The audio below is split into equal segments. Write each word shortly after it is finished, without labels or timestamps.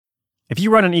If you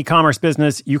run an e-commerce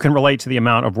business, you can relate to the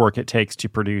amount of work it takes to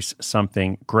produce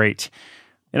something great.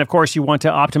 And of course, you want to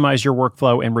optimize your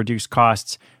workflow and reduce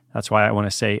costs. That's why I want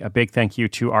to say a big thank you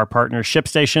to our partner,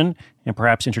 ShipStation, and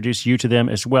perhaps introduce you to them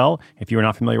as well. If you are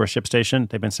not familiar with ShipStation,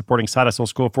 they've been supporting Side Hustle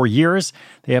School for years.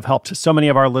 They have helped so many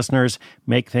of our listeners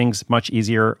make things much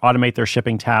easier, automate their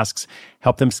shipping tasks,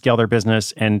 help them scale their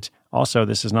business, and also,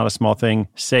 this is not a small thing,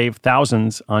 save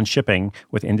thousands on shipping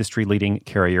with industry-leading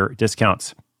carrier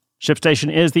discounts.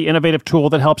 ShipStation is the innovative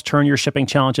tool that helps turn your shipping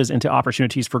challenges into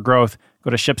opportunities for growth. Go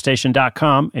to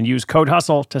ShipStation.com and use code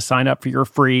HUSTLE to sign up for your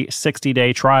free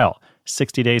 60-day trial.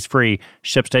 60 days free.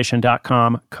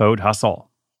 ShipStation.com, code HUSTLE.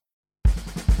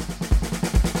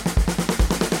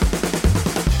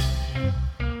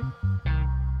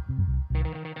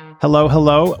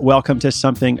 Hello. Welcome to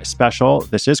something special.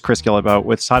 This is Chris Guillebeau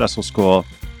with Side Hustle School.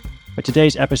 But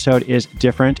today's episode is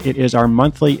different. It is our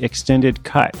monthly extended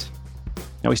cut.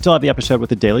 Now, we still have the episode with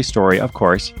the daily story, of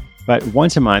course, but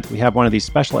once a month, we have one of these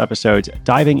special episodes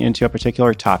diving into a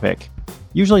particular topic,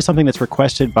 usually something that's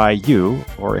requested by you,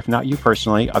 or if not you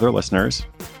personally, other listeners.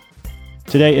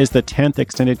 Today is the 10th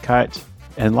extended cut,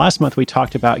 and last month we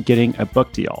talked about getting a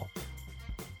book deal.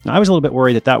 Now, I was a little bit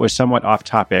worried that was somewhat off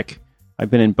topic.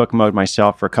 I've been in book mode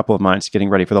myself for a couple of months, getting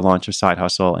ready for the launch of Side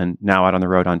Hustle, and now out on the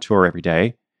road on tour every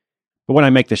day. But when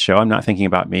I make this show, I'm not thinking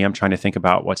about me. I'm trying to think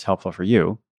about what's helpful for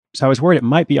you. So I was worried it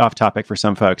might be off topic for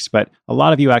some folks, but a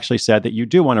lot of you actually said that you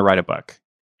do want to write a book.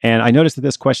 And I noticed that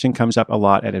this question comes up a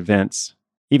lot at events.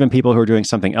 Even people who are doing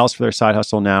something else for their side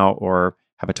hustle now or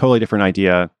have a totally different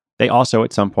idea, they also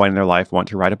at some point in their life want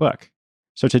to write a book.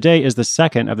 So today is the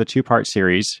second of the two-part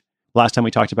series. Last time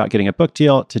we talked about getting a book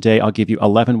deal. Today I'll give you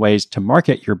 11 ways to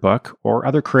market your book or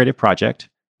other creative project,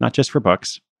 not just for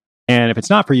books. And if it's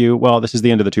not for you, well, this is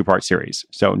the end of the two-part series.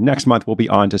 So next month we'll be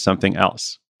on to something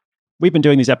else. We've been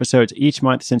doing these episodes each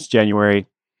month since January.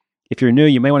 If you're new,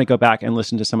 you may want to go back and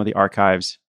listen to some of the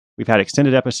archives. We've had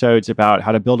extended episodes about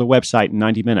how to build a website in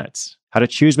 90 minutes, how to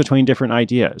choose between different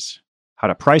ideas, how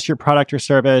to price your product or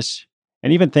service,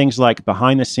 and even things like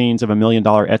behind the scenes of $1 million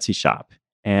Etsy shop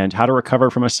and how to recover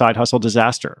from a side hustle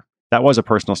disaster. That was a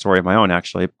personal story of my own,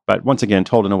 actually, but once again,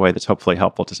 told in a way that's hopefully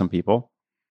helpful to some people.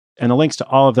 And the links to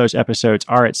all of those episodes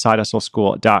are at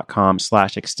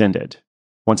sidehustleschool.com/extended.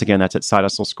 Once again, that's at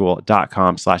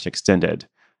sidehustleschool.com/extended. A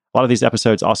lot of these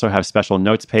episodes also have special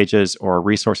notes pages or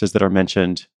resources that are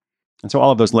mentioned. And so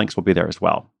all of those links will be there as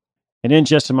well. And in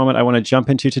just a moment, I want to jump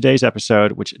into today's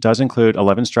episode, which does include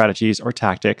 11 strategies or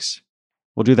tactics.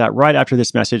 We'll do that right after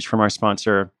this message from our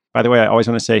sponsor. By the way, I always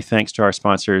want to say thanks to our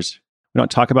sponsors. We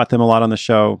don't talk about them a lot on the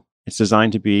show. It's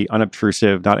designed to be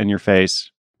unobtrusive, not in your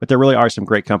face. But there really are some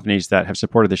great companies that have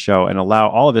supported the show and allow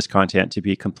all of this content to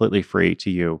be completely free to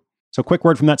you. So quick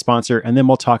word from that sponsor, and then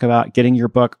we'll talk about getting your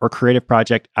book or creative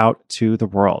project out to the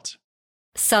world.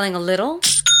 Selling a little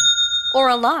or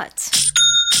a lot?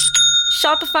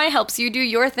 Shopify helps you do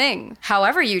your thing,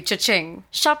 however you cha-ching.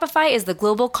 Shopify is the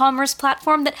global commerce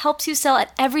platform that helps you sell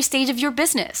at every stage of your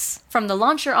business. From the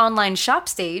launch your online shop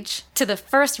stage, to the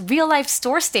first real-life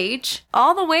store stage,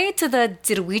 all the way to the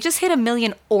did we just hit 1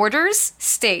 million orders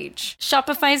stage.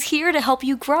 Shopify's here to help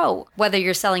you grow. Whether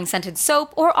you're selling scented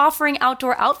soap or offering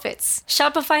outdoor outfits,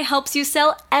 Shopify helps you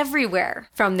sell everywhere.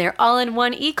 From their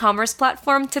all-in-one e-commerce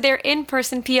platform to their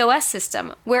in-person POS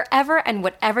system, wherever and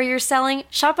whatever you're selling,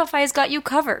 Shopify's got you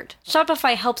covered.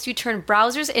 Shopify helps you turn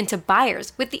browsers into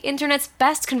buyers with the internet's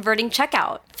best converting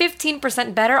checkout.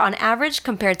 15% better on average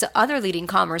compared to other leading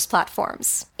commerce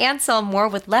platforms. And sell more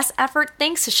with less effort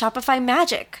thanks to Shopify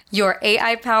Magic, your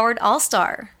AI-powered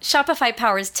all-star. Shopify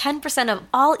powers 10% of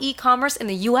all e-commerce in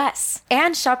the US.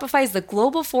 And Shopify is the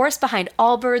global force behind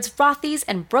Allbirds, Rothy's,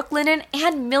 and Brooklinen,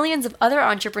 and millions of other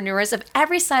entrepreneurs of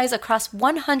every size across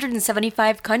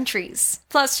 175 countries.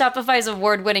 Plus, Shopify's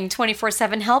award-winning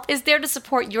 24/7 help is there to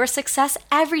support your success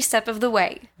every step of the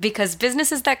way. Because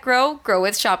businesses that grow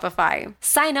with Shopify.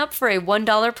 Sign up for a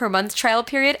 $1 per month trial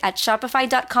period at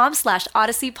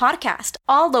shopify.com/Odyssey Podcast,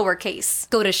 all lowercase.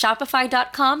 Go to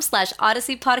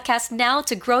shopify.com/Odyssey Podcast now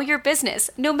to grow your business,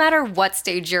 no matter what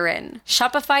stage you're in.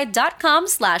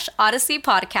 Shopify.com/Odyssey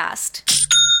Podcast.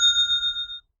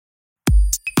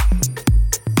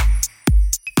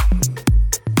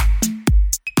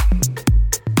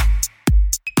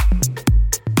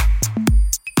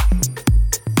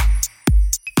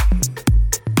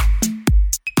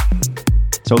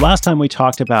 So last time we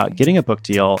talked about getting a book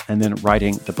deal and then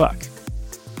writing the book.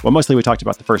 Well, mostly we talked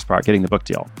about the first part, getting the book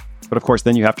deal. But of course,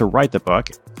 then you have to write the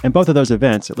book. And both of those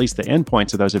events, at least the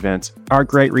endpoints of those events, are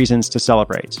great reasons to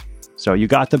celebrate. So you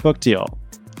got the book deal.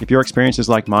 If your experience is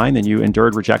like mine, then you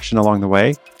endured rejection along the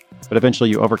way. but eventually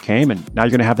you overcame, and now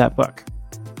you're going to have that book.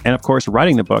 And of course,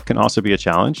 writing the book can also be a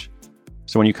challenge.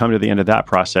 So when you come to the end of that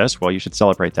process, well, you should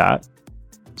celebrate that.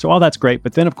 So all that's great,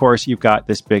 but then of course, you've got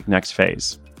this big next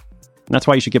phase. And that's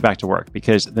why you should get back to work,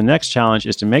 because the next challenge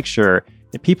is to make sure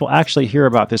that people actually hear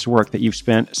about this work that you've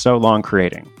spent so long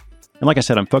creating. And like I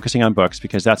said, I'm focusing on books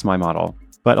because that's my model,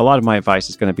 but a lot of my advice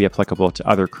is going to be applicable to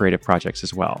other creative projects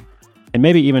as well. And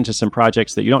maybe even to some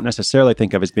projects that you don't necessarily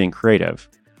think of as being creative,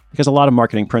 because a lot of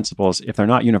marketing principles, if they're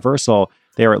not universal,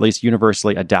 they are at least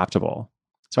universally adaptable.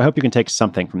 So I hope you can take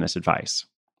something from this advice.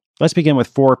 Let's begin with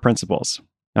 4 principles.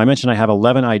 Now, I mentioned I have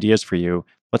 11 ideas for you.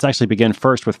 Let's actually begin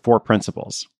first with 4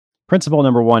 principles. Principle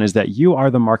number 1 is that you are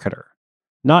the marketer,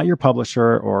 not your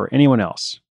publisher or anyone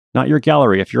else, not your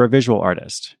gallery if you're a visual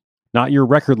artist, not your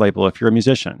record label if you're a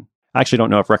musician. I actually don't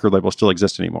know if record labels still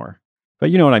exist anymore, but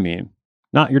you know what I mean.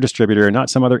 Not your distributor, not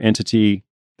some other entity.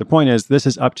 The point is, this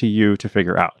is up to you to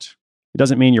figure out. It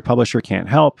doesn't mean your publisher can't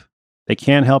help. They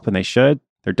can help and they should.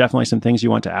 There are definitely some things you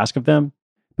want to ask of them.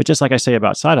 But just like I say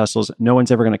about side hustles, no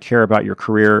one's ever going to care about your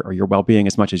career or your well-being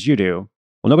as much as you do.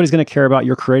 Well, nobody's going to care about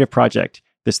your creative project,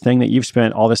 this thing that you've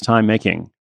spent all this time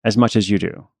making, as much as you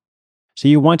do. So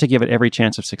you want to give it every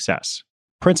chance of success.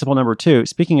 Principle number 2,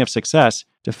 speaking of success,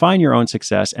 define your own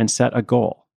success and set a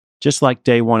goal. Just like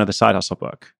day 1 of the Side Hustle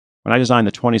book. When I designed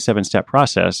the 27-step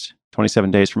process, 27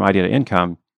 days from idea to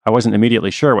income, I wasn't immediately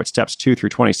sure what steps 2 through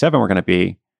 27 were going to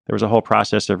be. There was a whole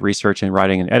process of research and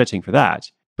writing and editing for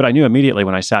that. But I knew immediately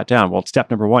when I sat down, well,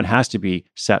 step number 1 has to be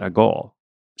set a goal.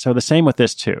 So the same with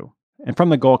this too. And from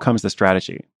the goal comes the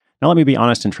strategy. Now, let me be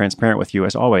honest and transparent with you.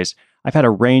 As always, I've had a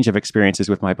range of experiences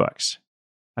with my books.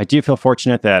 I do feel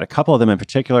fortunate that a couple of them in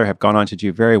particular have gone on to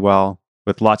do very well,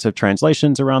 with lots of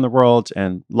translations around the world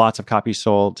and lots of copies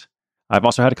sold. I've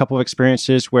also had a couple of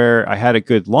experiences where I had a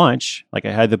good launch, like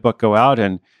I had the book go out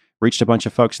and reached a bunch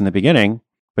of folks in the beginning,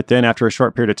 but then after a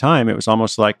short period of time, it was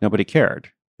almost like nobody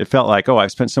cared. It felt like, oh,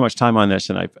 I've spent so much time on this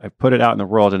and I've put it out in the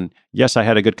world. And yes, I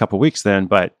had a good couple of weeks then,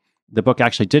 but the book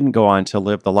actually didn't go on to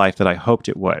live the life that I hoped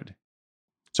it would.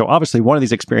 So obviously, one of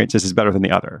these experiences is better than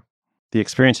the other. The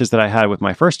experiences that I had with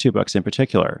my first 2 books in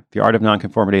particular, The Art of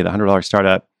Nonconformity, The $100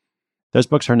 Startup, those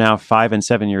books are now 5 and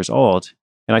 7 years old.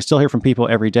 And I still hear from people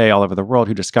every day all over the world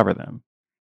who discover them.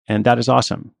 And that is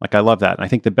awesome. Like, I love that. And I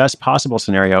think the best possible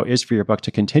scenario is for your book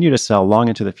to continue to sell long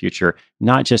into the future,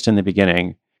 not just in the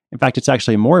beginning. In fact, it's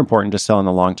actually more important to sell in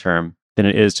the long term than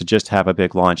it is to just have a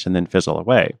big launch and then fizzle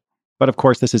away. But of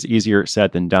course, this is easier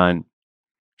said than done.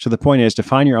 So the point is,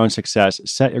 define your own success,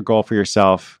 set your goal for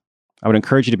yourself. I would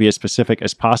encourage you to be as specific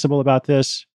as possible about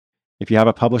this. If you have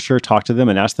a publisher, talk to them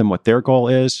and ask them what their goal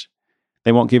is.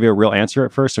 They won't give you a real answer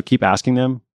at first, so keep asking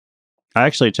them. I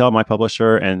actually tell my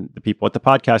publisher and the people at the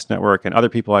podcast network and other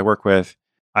people I work with,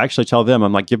 I actually tell them,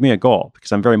 I'm like, give me a goal,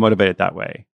 because I'm very motivated that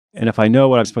way. And if I know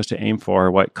what I'm supposed to aim for,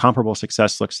 what comparable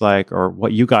success looks like, or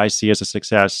what you guys see as a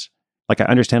success, like, I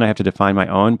understand I have to define my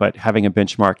own, but having a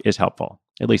benchmark is helpful,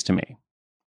 at least to me.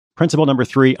 Principle number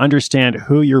 3, understand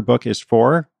who your book is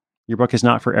for. Your book is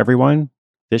not for everyone.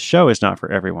 This show is not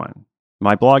for everyone.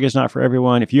 My blog is not for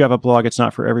everyone. If you have a blog, it's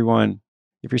not for everyone.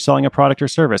 If you're selling a product or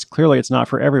service, clearly it's not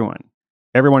for everyone.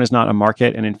 Everyone is not a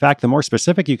market. And in fact, the more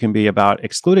specific you can be about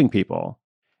excluding people,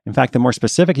 in fact, the more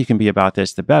specific you can be about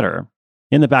this, the better.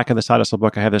 In the back of the Side Hustle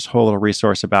book, I have this whole little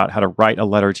resource about how to write a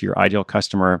letter to your ideal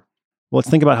customer. Well, let's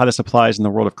think about how this applies in the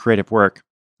world of creative work.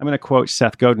 I'm going to quote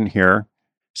Seth Godin here.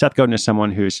 Seth Godin is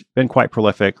someone who's been quite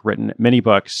prolific, written many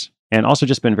books, and also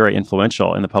just been very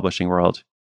influential in the publishing world.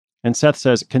 And Seth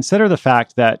says, consider the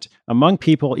fact that among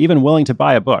people even willing to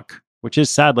buy a book, which is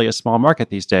sadly a small market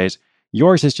these days,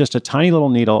 yours is just a tiny little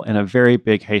needle in a very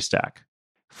big haystack.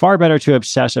 Far better to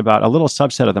obsess about a little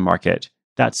subset of the market,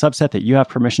 that subset that you have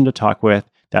permission to talk with,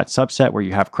 that subset where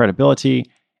you have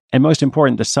credibility, and most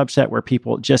important, the subset where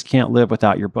people just can't live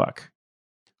without your book.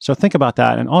 So think about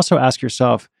that and also ask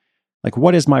yourself, like,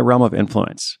 what is my realm of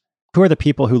influence? Who are the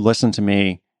people who listen to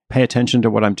me, pay attention to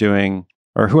what I'm doing,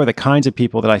 or who are the kinds of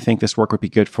people that I think this work would be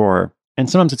good for? And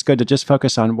sometimes it's good to just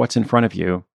focus on what's in front of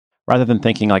you, rather than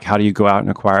thinking like, how do you go out and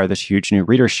acquire this huge new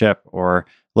readership or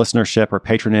listenership or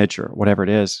patronage or whatever it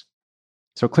is.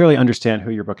 So clearly understand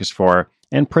who your book is for.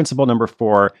 And principle number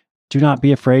 4, do not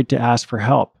be afraid to ask for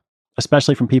help,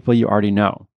 especially from people you already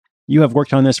know. You have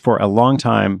worked on this for a long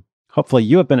time. Hopefully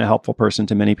you have been a helpful person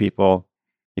to many people.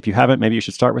 If you haven't, maybe you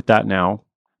should start with that now.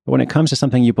 But when it comes to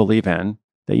something you believe in,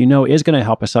 that you know is going to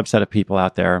help a subset of people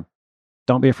out there,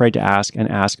 don't be afraid to ask, and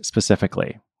ask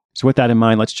specifically. So with that in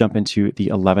mind, let's jump into the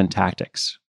 11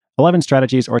 tactics. 11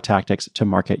 strategies or tactics to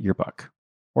market your book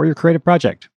or your creative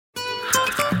project.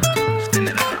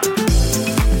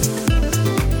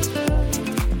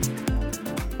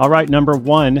 All right, number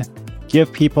 1,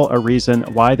 give people a reason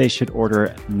why they should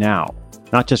order now.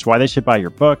 Not just why they should buy your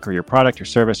book or your product or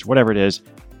service or whatever it is.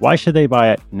 Why should they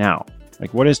buy it now?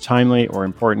 Like, what is timely or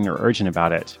important or urgent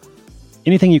about it?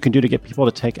 Anything you can do to get people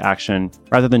to take action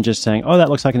rather than just saying, oh, that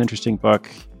looks like an interesting book,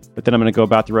 but then I'm going to go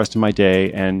about the rest of my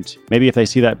day. And maybe if they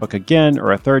see that book again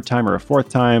or a third time or a fourth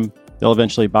time, they'll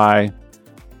eventually buy.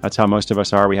 That's how most of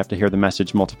us are. We have to hear the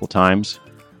message multiple times.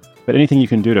 But anything you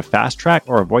can do to fast track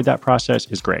or avoid that process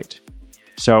is great.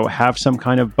 So have some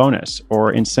kind of bonus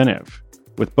or incentive.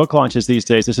 With book launches these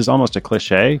days, this is almost a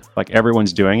cliche, like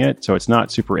everyone's doing it, so it's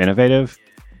not super innovative.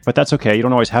 But that's okay. You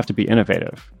don't always have to be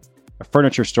innovative. A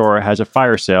furniture store has a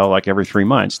fire sale like every 3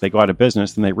 months. They go out of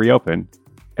business, then they reopen.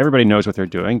 Everybody knows what they're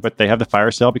doing, but they have the fire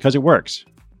sale because it works.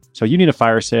 So you need a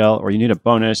fire sale, or you need a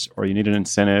bonus, or you need an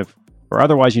incentive, or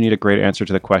otherwise you need a great answer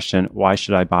to the question, why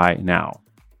should I buy now?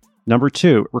 Number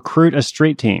 2, recruit a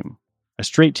street team. A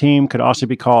street team could also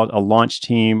be called a launch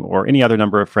team or any other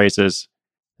number of phrases.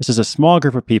 This is a small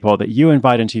group of people that you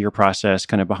invite into your process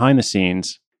kind of behind the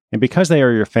scenes. And because they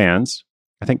are your fans,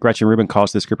 I think Gretchen Rubin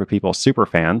calls this group of people super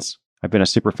fans. I've been a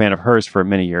super fan of hers for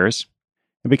many years.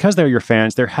 And because they're your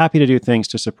fans, they're happy to do things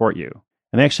to support you.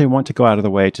 And they actually want to go out of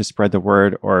the way to spread the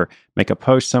word or make a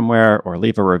post somewhere or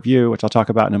leave a review, which I'll talk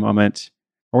about in a moment,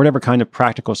 or whatever kind of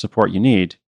practical support you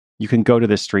need, you can go to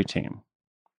this street team.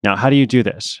 Now, how do you do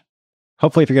this?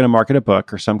 Hopefully, if you're going to market a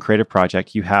book or some creative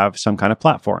project, you have some kind of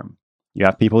platform. You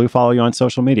have people who follow you on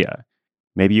social media.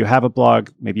 Maybe you have a blog,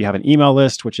 maybe you have an email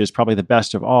list, which is probably the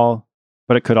best of all,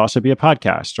 but it could also be a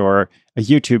podcast or a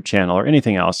YouTube channel or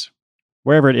anything else.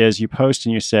 Wherever it is, you post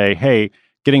and you say, hey,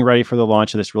 getting ready for the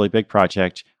launch of this really big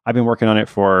project. I've been working on it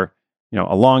for,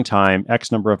 a long time,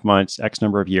 X number of months, X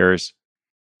number of years,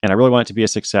 and I really want it to be a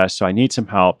success. So I need some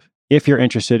help. If you're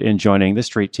interested in joining the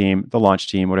street team, the launch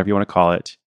team, whatever you want to call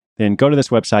it, then go to this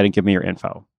website and give me your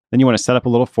info. Then you want to set up a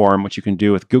little form, which you can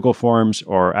do with Google Forms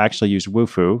or actually use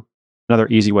Wufoo, another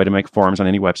easy way to make forms on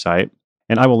any website.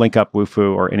 And I will link up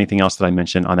Wufoo or anything else that I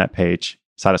mentioned on that page,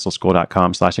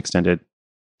 sidehustleschool.com/extended.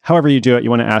 However you do it, you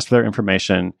want to ask for their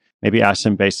information, maybe ask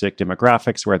some basic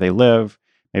demographics, where they live,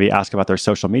 maybe ask about their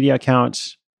social media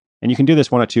accounts. And you can do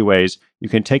this one of two ways. You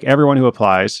can take everyone who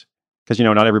applies, because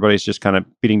not everybody's just kind of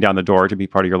beating down the door to be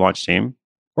part of your launch team.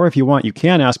 Or if you want, you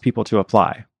can ask people to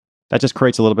apply. That just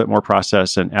creates a little bit more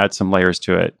process and adds some layers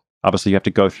to it. Obviously, you have to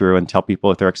go through and tell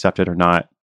people if they're accepted or not.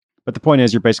 But the point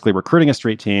is, you're basically recruiting a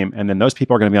street team, and then those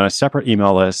people are going to be on a separate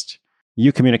email list.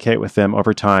 You communicate with them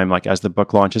over time, like as the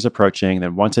book launch is approaching,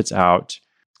 then once it's out,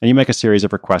 and you make a series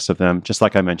of requests of them, just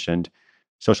like I mentioned,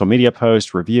 social media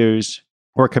posts, reviews,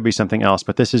 or it could be something else.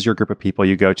 But this is your group of people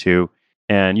you go to,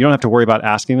 and you don't have to worry about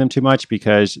asking them too much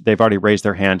because they've already raised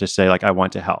their hand to say, like, I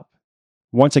want to help.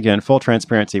 Once again, full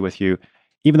transparency with you.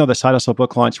 Even though the Side Hustle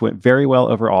book launch went very well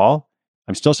overall,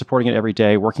 I'm still supporting it every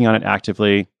day, working on it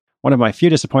actively. One of my few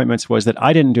disappointments was that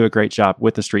I didn't do a great job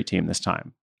with the street team this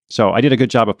time. So I did a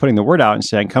good job of putting the word out and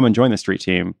saying, come and join the street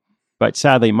team. But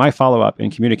sadly, my follow-up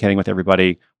in communicating with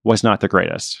everybody was not the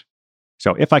greatest.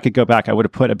 So if I could go back, I would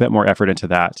have put a bit more effort into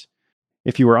that.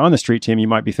 If you were on the street team, you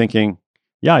might be thinking,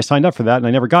 yeah, I signed up for that and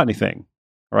I never got anything.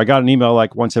 Or I got an email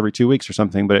like once every 2 weeks or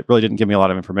something, but it really didn't give me a lot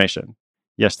of information.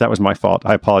 Yes, that was my fault.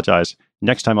 I apologize.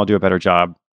 Next time I'll do a better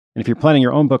job. And if you're planning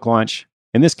your own book launch,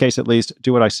 in this case at least,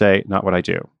 do what I say, not what I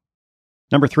do.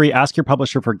 Number 3, ask your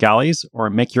publisher for galleys or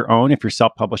make your own if you're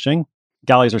self-publishing.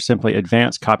 Galleys are simply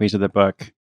advanced copies of the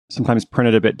book, sometimes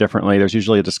printed a bit differently. There's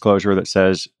usually a disclosure that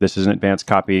says this is an advanced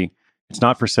copy. It's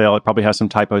not for sale. It probably has some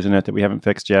typos in it that we haven't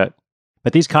fixed yet.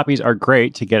 But these copies are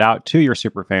great to get out to your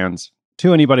superfans,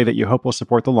 to anybody that you hope will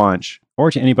support the launch,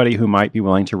 or to anybody who might be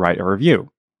willing to write a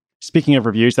review. Speaking of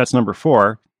reviews, that's number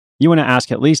 4. You want to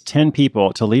ask at least 10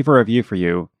 people to leave a review for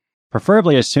you,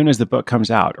 preferably as soon as the book comes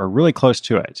out or really close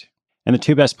to it. And the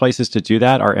 2 best places to do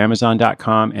that are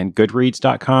Amazon.com and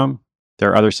Goodreads.com. There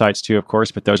are other sites too, of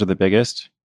course, but those are the biggest.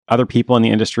 Other people in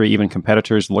the industry, even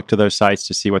competitors, look to those sites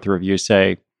to see what the reviews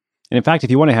say. And in fact,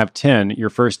 if you want to have 10 your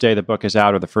first day the book is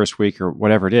out or the first week or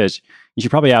whatever it is, you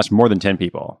should probably ask more than 10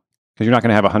 people because you're not going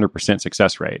to have a 100%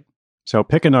 success rate. So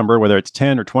pick a number, whether it's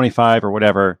 10 or 25 or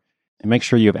whatever, and make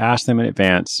sure you've asked them in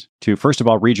advance to, first of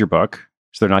all, read your book.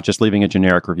 So they're not just leaving a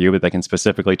generic review, but they can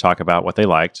specifically talk about what they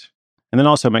liked. And then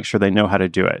also make sure they know how to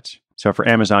do it. So for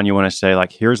Amazon, you want to say,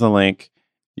 like, here's the link.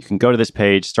 You can go to this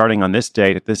page starting on this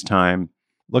date at this time.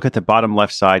 Look at the bottom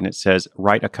left side and it says,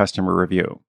 write a customer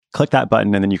review. Click that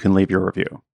button and then you can leave your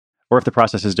review. Or if the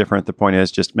process is different, the point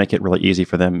is just make it really easy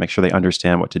for them. Make sure they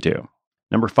understand what to do.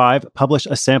 Number 5, publish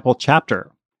a sample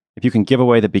chapter. If you can give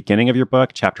away the beginning of your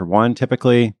book, chapter 1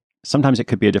 typically, sometimes it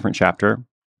could be a different chapter.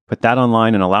 Put that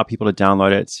online and allow people to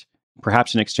download it.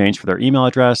 perhaps in exchange for their email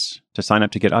address, to sign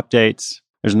up to get updates.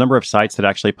 There's a number of sites that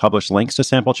actually publish links to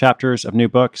sample chapters of new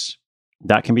books.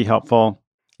 That can be helpful.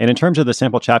 And in terms of the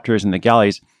sample chapters and the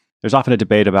galleys, there's often a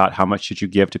debate about how much should you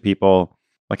give to people.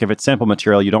 Like if it's sample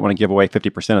material, you don't want to give away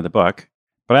 50% of the book.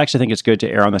 But I actually think it's good to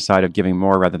err on the side of giving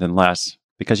more rather than less,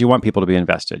 because you want people to be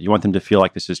invested. You want them to feel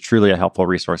like this is truly a helpful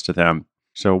resource to them.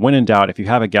 So when in doubt, if you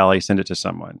have a galley, send it to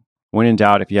someone. When in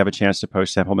doubt, if you have a chance to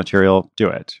post sample material, do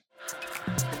it.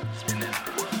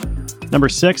 Number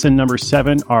 6 and number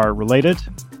 7 are related.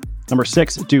 Number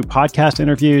 6, do podcast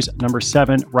interviews. Number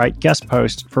 7, write guest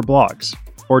posts for blogs,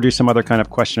 or do some other kind of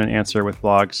question and answer with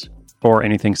blogs or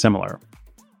anything similar.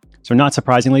 So not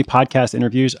surprisingly, podcast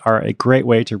interviews are a great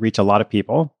way to reach a lot of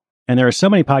people. And there are so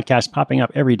many podcasts popping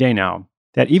up every day now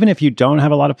that even if you don't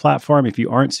have a lot of platform, if you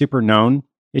aren't super known,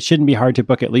 it shouldn't be hard to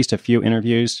book at least a few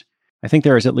interviews. I think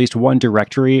there is at least one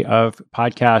directory of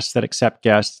podcasts that accept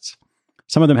guests.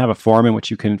 Some of them have a form in which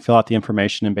you can fill out the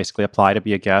information and basically apply to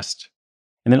be a guest.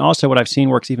 And then also what I've seen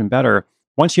works even better.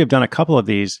 Once you have done a couple of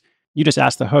these, you just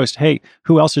ask the host, hey,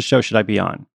 who else's show should I be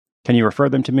on? Can you refer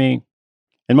them to me?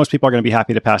 And most people are going to be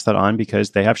happy to pass that on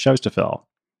because they have shows to fill.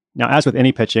 Now, as with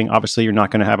any pitching, obviously you're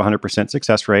not going to have a 100%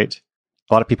 success rate.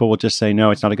 A lot of people will just say,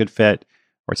 no, it's not a good fit,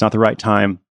 or it's not the right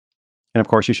time. And of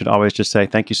course, you should always just say,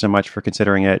 thank you so much for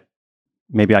considering it.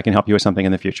 Maybe I can help you with something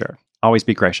in the future. Always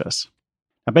be gracious.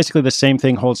 Now, basically, the same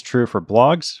thing holds true for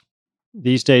blogs.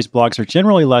 These days, blogs are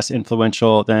generally less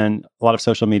influential than a lot of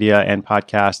social media and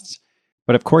podcasts.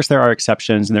 But of course, there are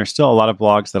exceptions, and there's still a lot of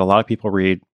blogs that a lot of people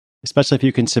read, especially if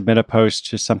you can submit a post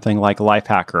to something like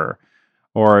Lifehacker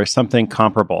or something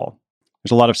comparable.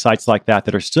 There's a lot of sites like that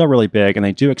that are still really big, and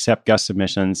they do accept guest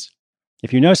submissions.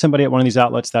 If you know somebody at one of these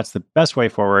outlets, that's the best way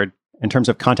forward in terms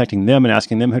of contacting them and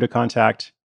asking them who to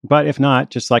contact. But if not,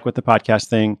 just like with the podcast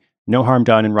thing, no harm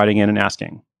done in writing in and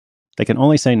asking. They can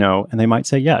only say no, and they might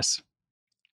say yes.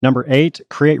 Number 8,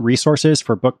 create resources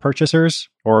for book purchasers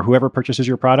or whoever purchases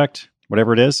your product,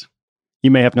 whatever it is. You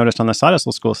may have noticed on the Side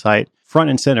Hustle School site, front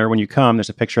and center, when you come, there's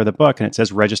a picture of the book and it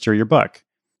says register your book.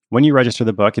 When you register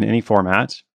the book in any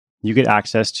format, you get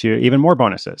access to even more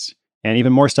bonuses and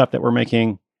even more stuff that we're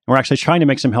making. We're actually trying to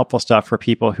make some helpful stuff for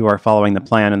people who are following the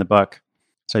plan in the book.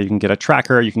 So you can get a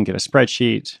tracker, you can get a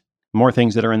spreadsheet, more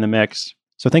things that are in the mix.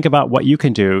 So think about what you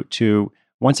can do to,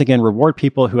 once again, reward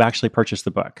people who actually purchase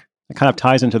the book. It kind of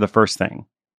ties into the first thing.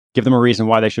 Give them a reason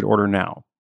why they should order now.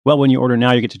 Well, when you order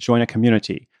now, you get to join a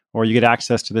community, or you get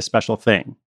access to this special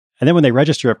thing. And then when they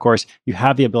register, of course, you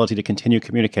have the ability to continue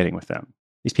communicating with them.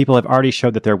 These people have already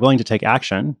showed that they're willing to take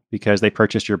action because they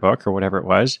purchased your book or whatever it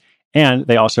was, and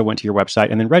they also went to your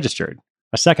website and then registered,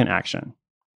 a second action.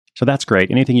 So that's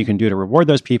great. Anything you can do to reward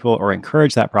those people or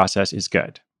encourage that process is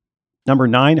good. Number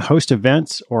 9, host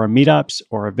events or meetups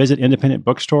or visit independent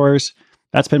bookstores.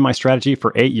 That's been my strategy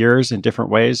for 8 years in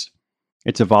different ways.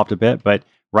 It's evolved a bit, but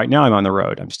right now I'm on the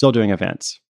road. I'm still doing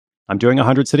events. I'm doing a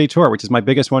 100-city tour, which is my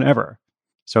biggest one ever.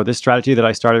 So this strategy that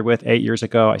I started with 8 years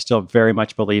ago, I still very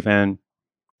much believe in.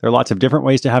 There are lots of different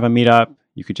ways to have a meetup.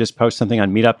 You could just post something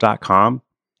on meetup.com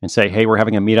and say, hey, we're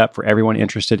having a meetup for everyone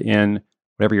interested in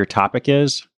whatever your topic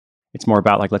is. It's more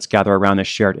about like, let's gather around this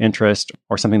shared interest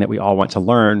or something that we all want to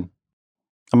learn.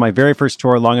 On my very first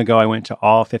tour long ago, I went to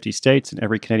all 50 states and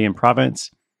every Canadian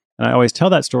province. And I always tell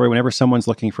that story whenever someone's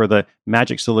looking for the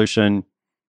magic solution.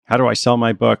 How do I sell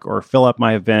my book or fill up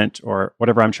my event or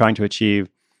whatever I'm trying to achieve?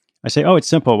 I say, oh, it's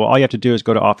simple. Well, all you have to do is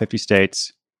go to all 50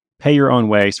 states, pay your own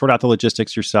way, sort out the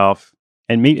logistics yourself,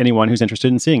 and meet anyone who's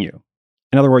interested in seeing you.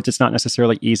 In other words, it's not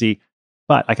necessarily easy,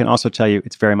 but I can also tell you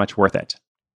it's very much worth it.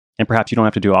 And perhaps you don't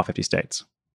have to do all 50 states.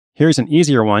 Here's an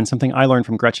easier one, something I learned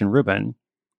from Gretchen Rubin.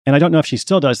 And I don't know if she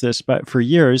still does this, but for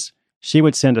years, she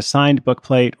would send a signed book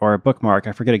plate or a bookmark,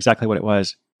 I forget exactly what it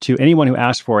was, to anyone who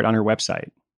asked for it on her website.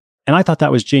 And I thought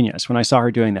that was genius when I saw her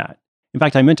doing that. In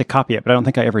fact, I meant to copy it, but I don't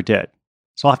think I ever did.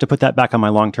 So I'll have to put that back on my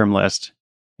long-term list.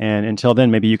 And until then,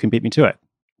 maybe you can beat me to it.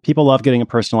 People love getting a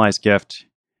personalized gift.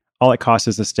 All it costs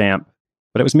is a stamp,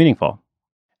 but it was meaningful.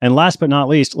 And last but not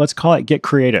least, let's call it get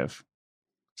creative.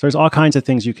 So there's all kinds of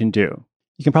things you can do.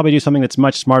 You can probably do something that's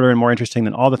much smarter and more interesting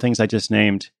than all the things I just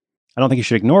named. I don't think you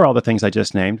should ignore all the things I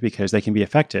just named because they can be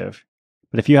effective.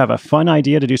 But if you have a fun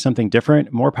idea to do something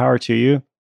different, more power to you.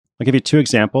 I'll give you 2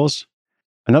 examples.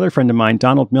 Another friend of mine,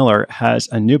 Donald Miller, has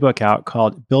a new book out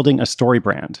called Building a Story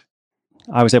Brand.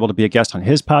 I was able to be a guest on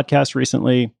his podcast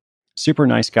recently. Super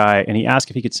nice guy. And he asked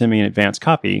if he could send me an advance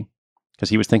copy because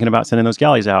he was thinking about sending those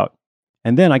galleys out.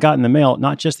 And then I got in the mail,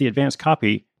 not just the advance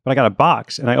copy, but I got a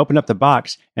box, and I opened up the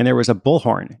box and there was a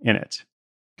bullhorn in it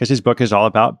because his book is all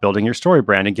about building your story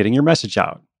brand and getting your message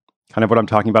out. Kind of what I'm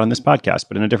talking about on this podcast,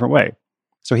 but in a different way.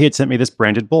 So he had sent me this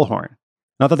branded bullhorn. And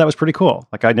I thought that was pretty cool.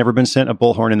 Like I'd never been sent a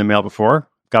bullhorn in the mail before.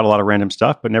 Got a lot of random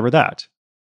stuff, but never that.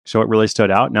 So it really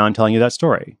stood out. Now I'm telling you that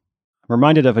story. I'm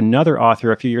reminded of another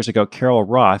author a few years ago, Carol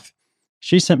Roth.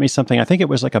 She sent me something, I think it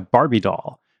was like a Barbie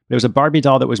doll. It was a Barbie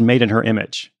doll that was made in her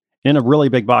image, in a really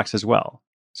big box as well.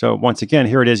 So once again,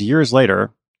 here it is years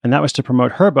later, and that was to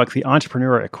promote her book, The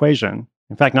Entrepreneur Equation.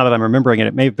 In fact, now that I'm remembering it,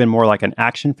 it may have been more like an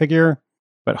action figure,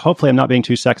 but hopefully I'm not being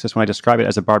too sexist when I describe it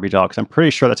as a Barbie doll, because I'm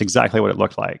pretty sure that's exactly what it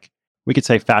looked like. We could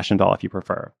say fashion doll if you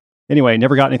prefer. Anyway,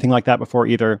 never got anything like that before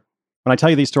either. When I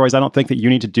tell you these stories, I don't think that you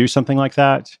need to do something like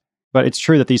that, but it's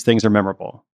true that these things are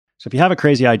memorable. So if you have a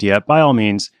crazy idea, by all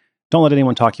means, don't let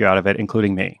anyone talk you out of it,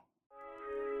 including me.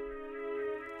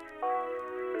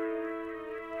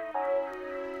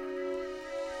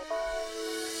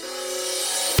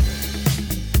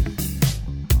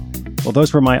 Well,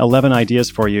 those were my 11 ideas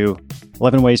for you,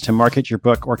 11 ways to market your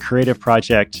book or creative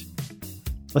project.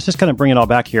 Let's just kind of bring it all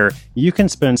back here. You can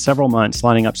spend several months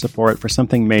lining up support for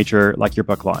something major like your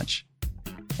book launch.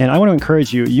 And I want to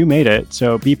encourage you, you made it,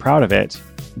 so be proud of it.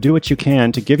 Do what you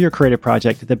can to give your creative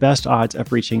project the best odds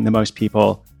of reaching the most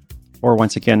people. Or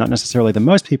once again, not necessarily the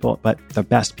most people, but the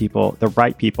best people, the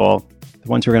right people, the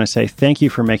ones who are going to say, thank you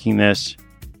for making this.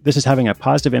 This is having a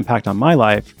positive impact on my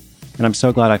life, and I'm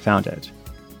so glad I found it.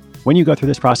 When you go through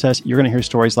this process, you're going to hear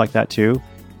stories like that too.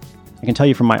 I can tell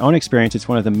you from my own experience, it's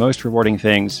one of the most rewarding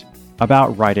things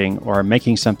about writing or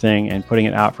making something and putting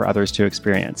it out for others to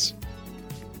experience.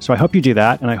 So I hope you do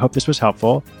that, and I hope this was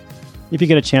helpful. If you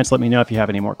get a chance, let me know if you have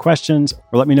any more questions,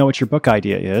 or let me know what your book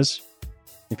idea is.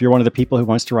 If you're one of the people who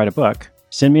wants to write a book,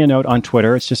 send me a note on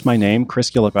Twitter. It's just my name,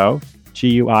 Chris Guillebeau,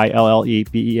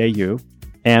 Guillebeau.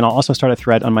 And I'll also start a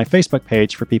thread on my Facebook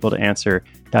page for people to answer.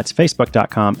 That's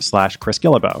facebook.com/Chris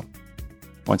Guillebeau.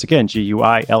 Once again,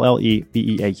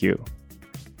 Guillebeau.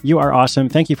 You are awesome.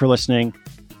 Thank you for listening.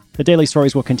 The Daily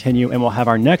Stories will continue, and we'll have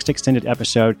our next extended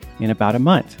episode in about a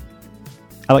month.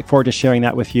 I look forward to sharing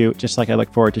that with you, just like I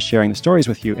look forward to sharing the stories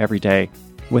with you every day.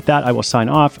 With that, I will sign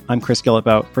off. I'm Chris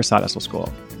Guillebeau for Side Hustle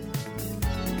School.